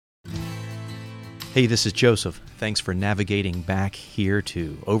Hey, this is Joseph. Thanks for navigating back here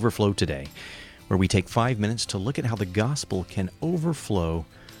to Overflow Today, where we take 5 minutes to look at how the gospel can overflow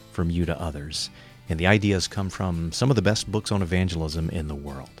from you to others. And the ideas come from some of the best books on evangelism in the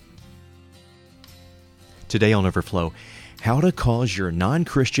world. Today on Overflow, how to cause your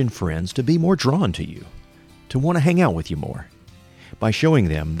non-Christian friends to be more drawn to you, to want to hang out with you more, by showing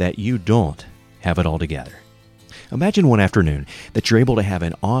them that you don't have it all together. Imagine one afternoon that you're able to have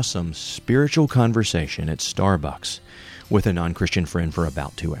an awesome spiritual conversation at Starbucks with a non-Christian friend for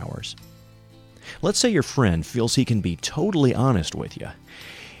about 2 hours. Let's say your friend feels he can be totally honest with you,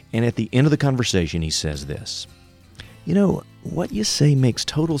 and at the end of the conversation he says this: "You know, what you say makes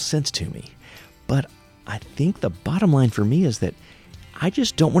total sense to me, but I think the bottom line for me is that I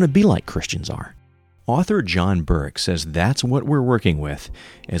just don't want to be like Christians are." Author John Burke says that's what we're working with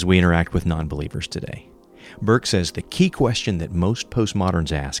as we interact with non-believers today. Burke says the key question that most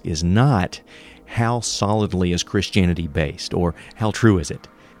postmoderns ask is not how solidly is Christianity based or how true is it.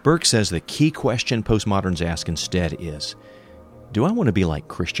 Burke says the key question postmoderns ask instead is, do I want to be like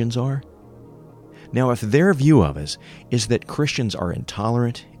Christians are? Now, if their view of us is that Christians are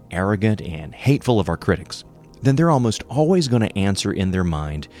intolerant, arrogant, and hateful of our critics, then they're almost always going to answer in their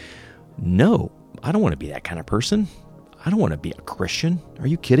mind, no, I don't want to be that kind of person. I don't want to be a Christian. Are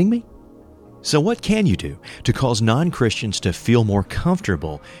you kidding me? So what can you do to cause non-Christians to feel more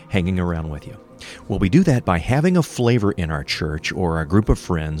comfortable hanging around with you? Well, we do that by having a flavor in our church or our group of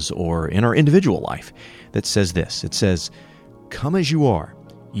friends or in our individual life that says this. It says, come as you are.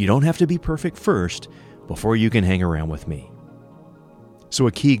 You don't have to be perfect first before you can hang around with me. So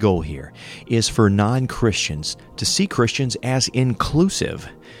a key goal here is for non-Christians to see Christians as inclusive,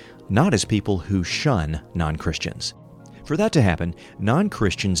 not as people who shun non-Christians. For that to happen,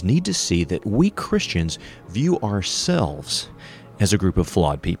 non-Christians need to see that we Christians view ourselves as a group of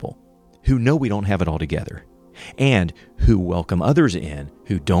flawed people who know we don't have it all together and who welcome others in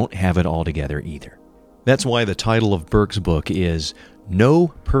who don't have it all together either. That's why the title of Burke's book is No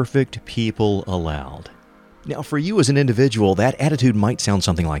Perfect People Allowed. Now, for you as an individual, that attitude might sound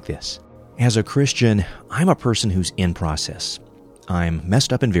something like this. As a Christian, I'm a person who's in process. I'm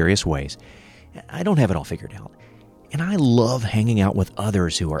messed up in various ways. I don't have it all figured out. And I love hanging out with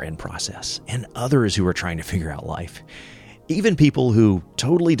others who are in process and others who are trying to figure out life, even people who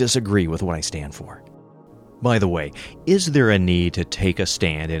totally disagree with what I stand for. By the way, is there a need to take a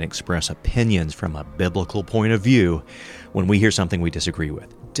stand and express opinions from a biblical point of view when we hear something we disagree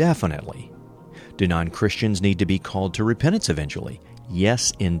with? Definitely. Do non-Christians need to be called to repentance eventually?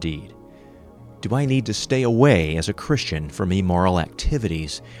 Yes, indeed. Do I need to stay away as a Christian from immoral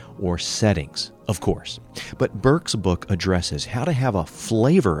activities or settings? Of course. But Burke's book addresses how to have a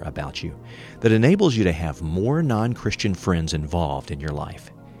flavor about you that enables you to have more non-Christian friends involved in your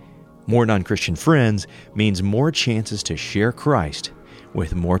life. More non-Christian friends means more chances to share Christ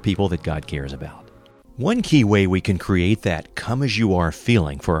with more people that God cares about. One key way we can create that come-as-you-are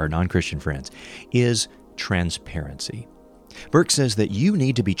feeling for our non-Christian friends is transparency. Burke says that you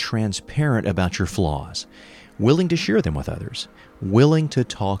need to be transparent about your flaws, willing to share them with others, willing to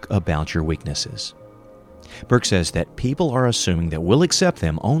talk about your weaknesses. Burke says that people are assuming that we'll accept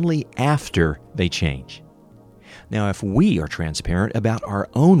them only after they change. Now, if we are transparent about our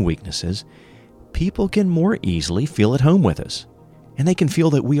own weaknesses, people can more easily feel at home with us, and they can feel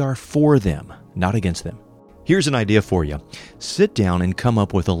that we are for them, not against them. Here's an idea for you. Sit down and come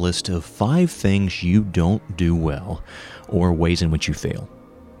up with a list of 5 things you don't do well or ways in which you fail.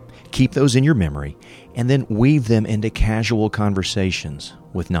 Keep those in your memory and then weave them into casual conversations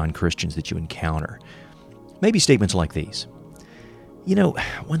with non-Christians that you encounter. Maybe statements like these. You know,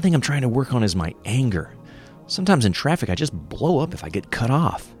 one thing I'm trying to work on is my anger. Sometimes in traffic, I just blow up if I get cut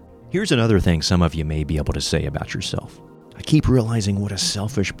off. Here's another thing some of you may be able to say about yourself. I keep realizing what a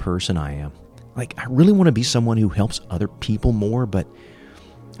selfish person I am. I really want to be someone who helps other people more, but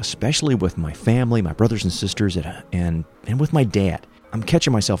especially with my family, my brothers and sisters, and with my dad, I'm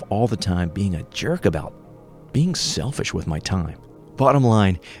catching myself all the time being a jerk about being selfish with my time. Bottom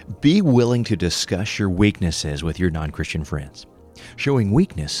line, be willing to discuss your weaknesses with your non-Christian friends. Showing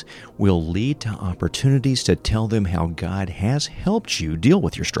weakness will lead to opportunities to tell them how God has helped you deal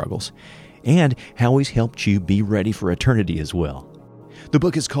with your struggles and how He's helped you be ready for eternity as well. The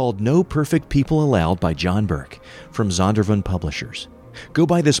book is called No Perfect People Allowed by John Burke from Zondervan Publishers. Go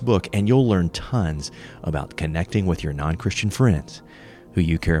buy this book and you'll learn tons about connecting with your non-Christian friends who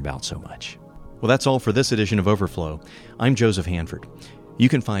you care about so much. Well, that's all for this edition of Overflow. I'm Joseph Hanford. You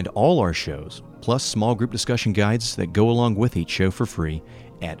can find all our shows, plus small group discussion guides that go along with each show for free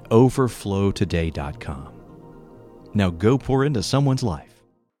at overflowtoday.com. Now go pour into someone's life.